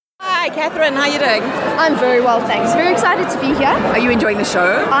Hi, Catherine. How are you doing? I'm very well, thanks. Very excited to be here. Are you enjoying the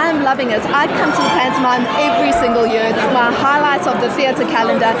show? I'm loving it. I come to the pantomime every single year. It's my highlight of the theatre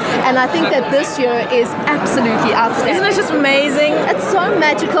calendar, and I think that this year is absolutely outstanding. Isn't it just amazing? It's so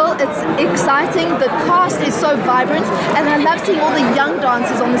magical. It's exciting. The cast is so vibrant, and I love seeing all the young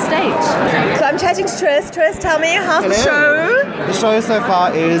dancers on the stage. So I'm chatting to Tris. Tris, tell me, how's the show? The show so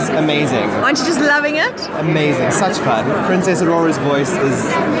far is amazing. Aren't you just loving it? Amazing, such fun. Princess Aurora's voice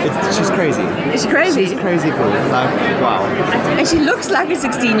she's crazy. Is she crazy? She's crazy cool. Like, wow. And she looks like a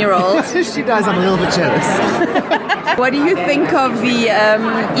 16-year-old. She does, I'm a little bit jealous. What do you think of the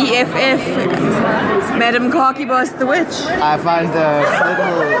EFF Madame Khaki Boss the Witch? I find the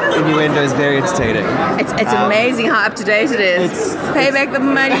political innuendos very entertaining. It's amazing how up to date it is. Pay back the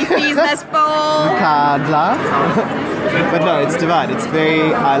money, fees must fall. You can't laugh. But no, it's divine. It's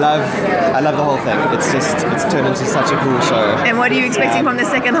I love the whole thing. It's turned into such a cool show. And what are you expecting from the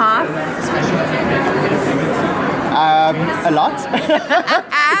second half? A lot.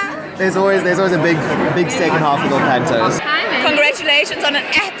 There's always a big second half with all Pantos. Congratulations on an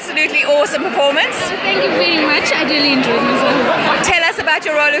absolutely awesome performance. Thank you very much. I really enjoyed myself. Tell us about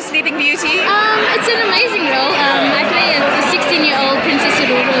your role of Sleeping Beauty. It's an amazing role. I play a 16-year-old Princess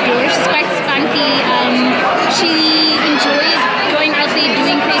Aurora. She's quite spunky. She enjoys going out there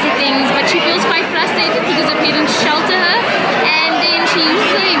doing crazy things, but she feels quite frustrated because her parents shelter her, and then she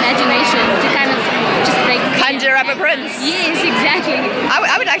uses her imagination to kind of just like conjure up a prince. Yes, exactly.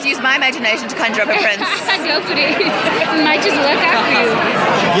 I would like to use my imagination to conjure up a prince. Go for it. It might just work out for you.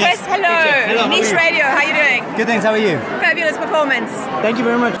 Yes. Chris, hello. Niche Radio, how are you doing? Good, thanks. How are you? Fabulous performance. Thank you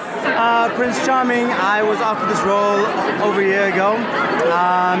very much. Prince Charming, I was offered this role over a year ago,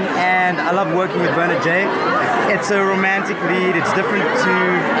 and I love working with Bernard J. It's a romantic lead. It's different to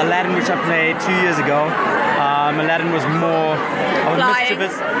Aladdin, which I played 2 years ago. Aladdin was more of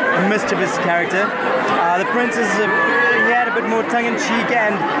a mischievous character. The Prince he had a bit more tongue-in-cheek,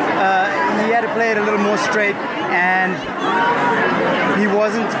 and he had to play it a little more straight, and he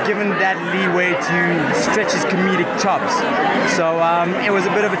wasn't given that leeway to stretch his comedic chops. So it was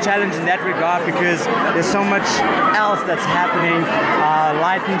a bit of a challenge in that regard, because there's so much else that's happening,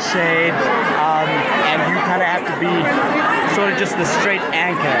 light and shade, and you kind of have to be sort of just the straight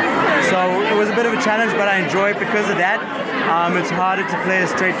anchor. So it was a bit of a challenge, but I enjoy it because of that. It's harder to play a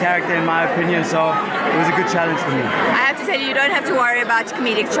straight character, in my opinion, so it was a good challenge for me. I have to tell you don't have to worry about your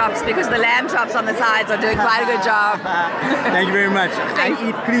comedic chops, because the lamb chops on the sides are doing quite a good job. Thank you very much. I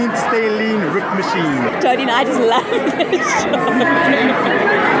eat clean to stay lean, rip machine. Tony and I just love this show.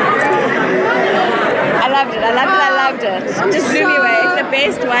 I loved it. It just blew me away. It's the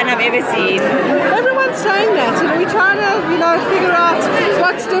best one I've ever seen. Everyone's saying that. We're trying to, figure out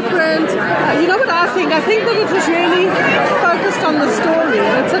what's different. You know what I think? I think that it was really focused on the story.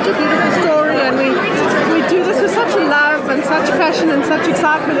 It's such a beautiful story, and we do this with such love and such passion and such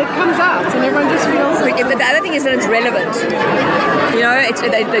excitement. It comes out, and everyone just feels it. The other thing is that it's relevant. It's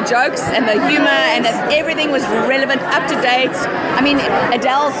the jokes and the humor, and that everything was relevant, up to date. I mean,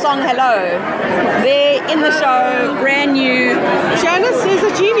 Adele's song "Hello," they're in the show, brand new. Janice is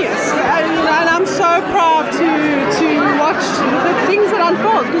a genius, and I'm so proud to watch the things that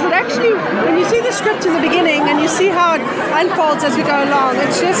unfold, because it actually, when you see the script in the beginning and you see how it unfolds as we go along,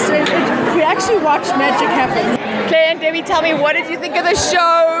 it's just we actually watch magic happen. Claire and Debbie, tell me, what did you think of the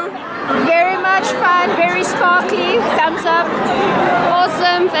show? Very much fun, very sparkly, thumbs up,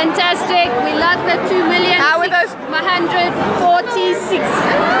 awesome, fantastic. We love the 2,146,000. How were those?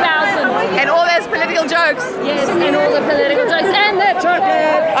 And all those political jokes. Yes, and all the political jokes, and the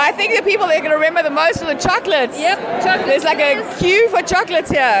chocolate. I think the people that are going to remember the most are the chocolates. Yep, chocolates. There's like a queue for chocolates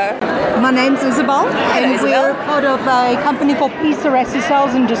here. My name's Isabel, and Isabel. we're part of a company called Pisa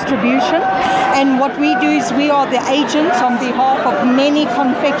Sales and Distribution. And what we do is we are the agents on behalf of many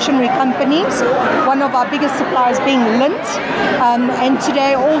confectionery companies, one of our biggest suppliers being Lindt, and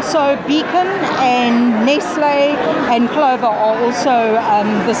today also Beacon and Nestle and Clover are also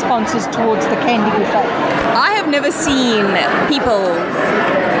the sponsors towards the candy buffet. I have never seen people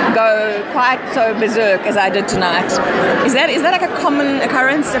go quite so berserk as I did tonight. Is that like a common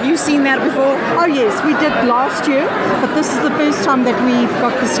occurrence? Have you seen that before? Oh yes, we did last year, but this is the first time that we've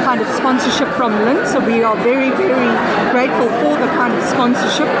got this kind of sponsorship from Lindt, so we are very, very grateful for the kind of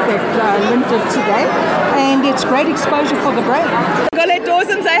sponsorship that Lindt did today, and it's great exposure for the brand. I'm going to let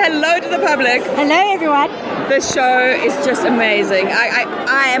Dawson say hello to the public. Hello everyone. This show is just amazing.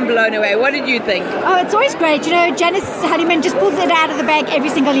 I am blown away. What did you think? Oh, it's always great. You know, Janice Honeyman just pulls it out of the bag every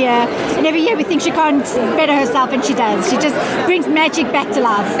single year. And every year we think she can't better herself, and she does. She just brings magic back to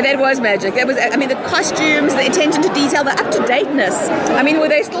life. That was magic. That was, I mean, the costumes, the attention to detail, the up-to-dateness. I mean, were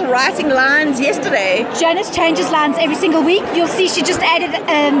they still writing lines yesterday? Janice changes lines every single week. You'll see she just added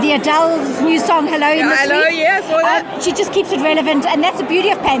the Adele's new song, Hello, in this Hello, week. yes. She just keeps it relevant, and that's the beauty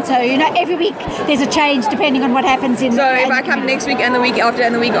of Panto. You know, every week there's a change depending on what happens in. So if I come next week and the week after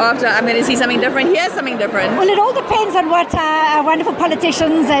and the week after, I'm going to see something different. Here's something different. Well, it all depends on what our wonderful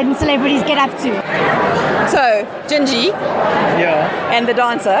politicians and celebrities get up to. So, Gingy. Yeah. And the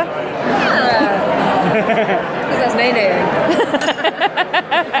dancer. That's Nene.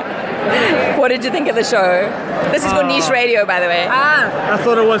 What did you think of the show? This is for niche radio, by the way. I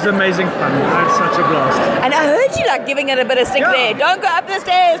thought it was amazing fun. I had such a blast. And I heard you like giving it a bit of stick there. Don't go up the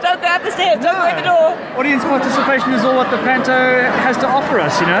stairs. Don't go up the stairs. Don't go in the door. Audience participation is all what the Panto has to offer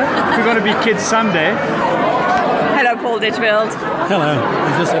us, you know? We're going to be kids someday. Hello, Paul Ditchfield. Hello.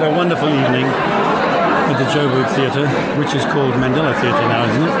 We just had a wonderful evening at the Joburg Theatre, which is called Mandela Theatre now,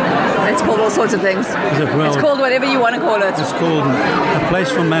 isn't it? It's called all sorts of things. Is it? Well, it's called whatever you want to call it. It's called A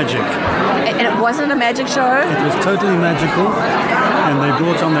Place for Magic. And it wasn't a magic show? It was totally magical, and they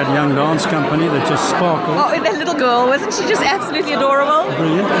brought on that young dance company that just sparkled. Oh, that little girl, wasn't she just absolutely adorable?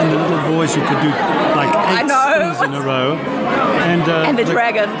 Brilliant, and the little boys who could do like 8 spins in a row. And the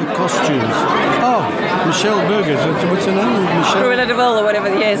dragon. The costumes. Oh, Michelle Burgers. What's her name? Michelle? Cruella de Vil or whatever,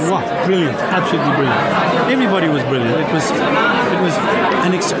 yes. Wow, brilliant, absolutely brilliant. Everybody was brilliant. It was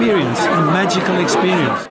an experience, a magical experience.